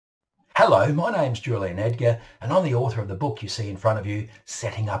Hello, my name's Julian Edgar and I'm the author of the book you see in front of you,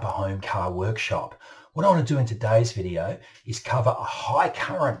 Setting Up a Home Car Workshop. What I want to do in today's video is cover a high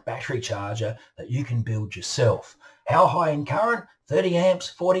current battery charger that you can build yourself. How high in current? 30 amps,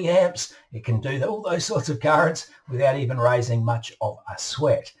 40 amps. It can do all those sorts of currents without even raising much of a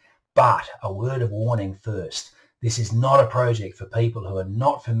sweat. But a word of warning first. This is not a project for people who are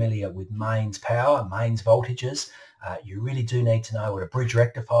not familiar with mains power, mains voltages. You really do need to know what a bridge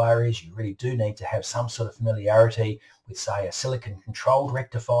rectifier is. You really do need to have some sort of familiarity with, say, a silicon controlled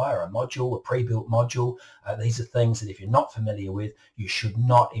rectifier, a module, a pre-built module. These are things that if you're not familiar with, you should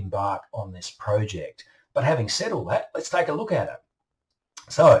not embark on this project. But having said all that, let's take a look at it.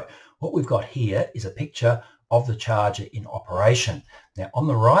 So what we've got here is a picture of the charger in operation. Now on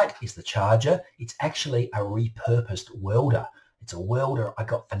the right is the charger. It's actually a repurposed welder. It's a welder I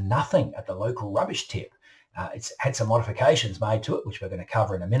got for nothing at the local rubbish tip. It's had some modifications made to it, which we're going to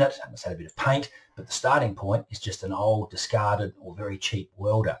cover in a minute. It's had a bit of paint, but the starting point is just an old, discarded or very cheap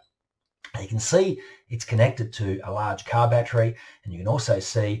welder. You can see it's connected to a large car battery, and you can also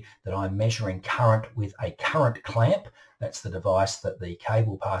see that I'm measuring current with a current clamp. That's the device that the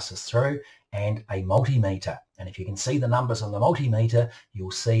cable passes through, and a multimeter. And if you can see the numbers on the multimeter,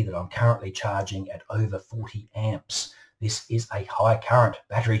 you'll see that I'm currently charging at over 40 amps. This is a high current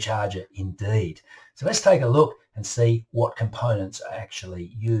battery charger indeed. So let's take a look and see what components are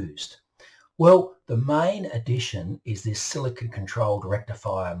actually used. Well, the main addition is this silicon controlled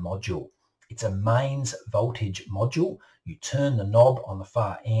rectifier module. It's a mains voltage module. You turn the knob on the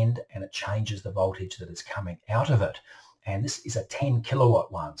far end and it changes the voltage that is coming out of it. And this is a 10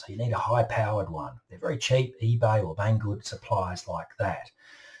 kilowatt one, so you need a high powered one. They're very cheap, eBay or Banggood supplies like that.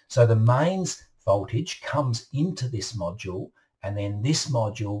 So the mains voltage comes into this module, and then this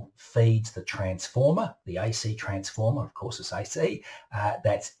module feeds the transformer, the AC transformer, of course it's AC,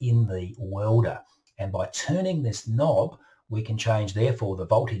 that's in the welder. And by turning this knob, we can change therefore the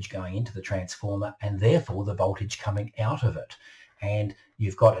voltage going into the transformer and therefore the voltage coming out of it. And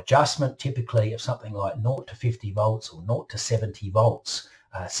you've got adjustment typically of something like 0 to 50 volts or 0 to 70 volts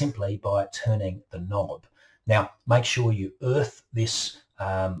simply by turning the knob. Now make sure you earth this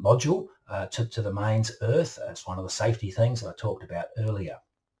module to the mains earth. It's one of the safety things that I talked about earlier.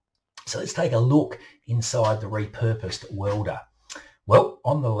 So let's take a look inside the repurposed welder. Well,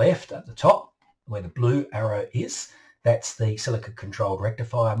 on the left at the top where the blue arrow is, that's the silicon controlled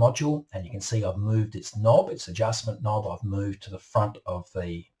rectifier module, and you can see I've moved its knob, its adjustment knob, I've moved to the front of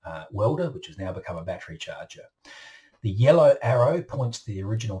the welder, which has now become a battery charger. The yellow arrow points to the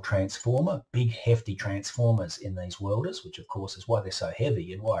original transformer, big hefty transformers in these welders, which of course is why they're so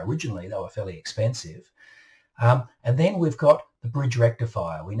heavy and why originally they were fairly expensive. And then we've got the bridge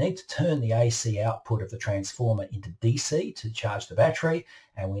rectifier. We need to turn the AC output of the transformer into DC to charge the battery,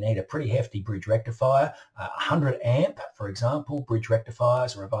 and we need a pretty hefty bridge rectifier. 100 amp, for example, bridge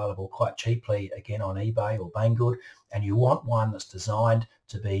rectifiers are available quite cheaply, again on eBay or Banggood, and you want one that's designed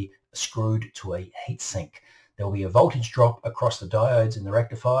to be screwed to a heatsink. There will be a voltage drop across the diodes in the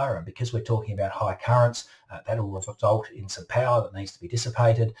rectifier, and because we're talking about high currents, that will result in some power that needs to be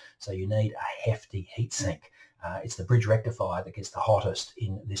dissipated, so you need a hefty heatsink. It's the bridge rectifier that gets the hottest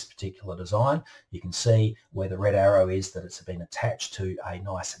in this particular design. You can see where the red arrow is that it's been attached to a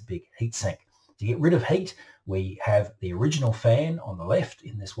nice big heatsink. To get rid of heat, we have the original fan on the left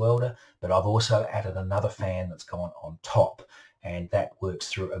in this welder, but I've also added another fan that's gone on top, and that works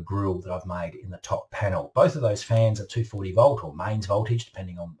through a grill that I've made in the top panel. Both of those fans are 240 volt or mains voltage,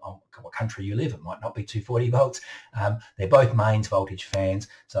 depending on what country you live. It might not be 240 volts. They're both mains voltage fans,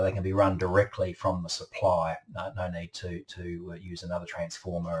 so they can be run directly from the supply. No need to use another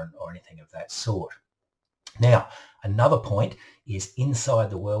transformer or anything of that sort. Now, another point is inside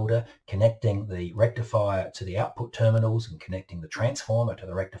the welder, connecting the rectifier to the output terminals and connecting the transformer to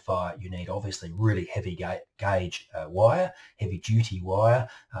the rectifier. You need obviously really heavy gauge wire, heavy duty wire,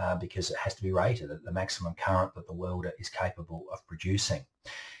 because it has to be rated at the maximum current that the welder is capable of producing.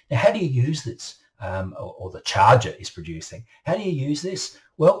 Now, how do you use this? Or the charger is producing. How do you use this?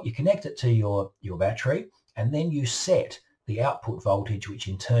 Well, you connect it to your battery, and then you set the output voltage, which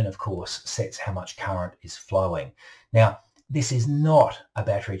in turn, of course, sets how much current is flowing. Now, this is not a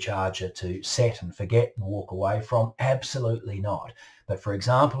battery charger to set and forget and walk away from. Absolutely not. But for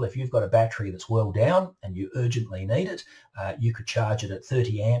example, if you've got a battery that's well down and you urgently need it, you could charge it at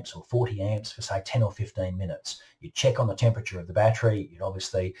 30 amps or 40 amps for say 10 or 15 minutes. You'd check on the temperature of the battery. You'd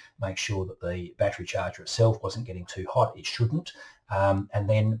obviously make sure that the battery charger itself wasn't getting too hot. It shouldn't. And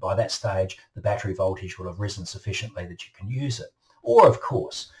then by that stage, the battery voltage will have risen sufficiently that you can use it. Or of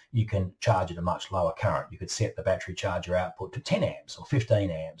course, you can charge at a much lower current. You could set the battery charger output to 10 amps or 15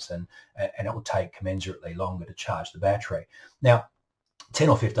 amps and it will take commensurately longer to charge the battery. Now, 10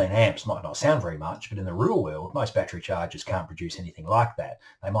 or 15 amps might not sound very much, but in the real world, most battery chargers can't produce anything like that.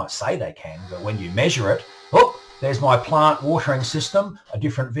 They might say they can, but when you measure it, oh, there's my plant watering system, a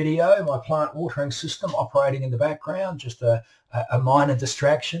different video, my plant watering system operating in the background, just a minor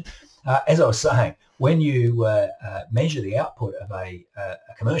distraction. As I was saying, when you measure the output of a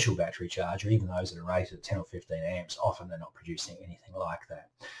commercial battery charger, even those that are rated at 10 or 15 amps, often they're not producing anything like that.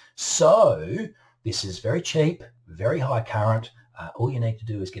 So this is very cheap, very high current. All you need to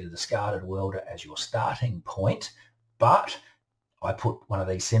do is get a discarded welder as your starting point, but I put one of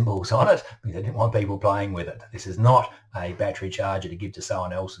these symbols on it because I didn't want people playing with it. This is not a battery charger to give to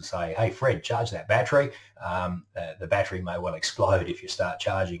someone else and say, hey, Fred, charge that battery. The battery may well explode if you start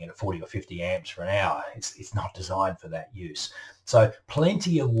charging it at 40 or 50 amps for an hour. It's not designed for that use. So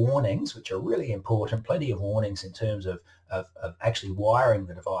plenty of warnings, which are really important, plenty of warnings in terms of actually wiring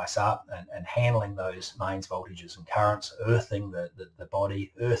the device up and handling those mains voltages and currents, earthing the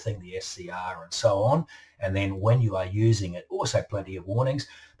body, earthing the SCR and so on. And then when you are using it, also plenty of warnings.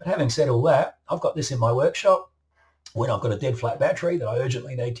 But having said all that, I've got this in my workshop. When I've got a dead flat battery that I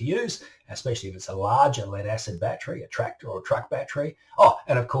urgently need to use, especially if it's a larger lead acid battery, a tractor or a truck battery. Oh,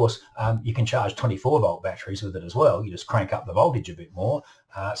 and of course, you can charge 24-volt batteries with it as well. You just crank up the voltage a bit more.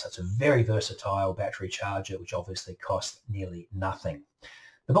 So it's a very versatile battery charger, which obviously costs nearly nothing.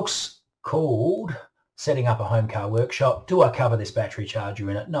 The book's called Setting Up a Home Car Workshop. Do I cover this battery charger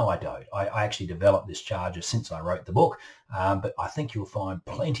in it? No, I don't. I actually developed this charger since I wrote the book, but I think you'll find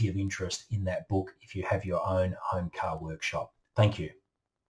plenty of interest in that book if you have your own home car workshop. Thank you.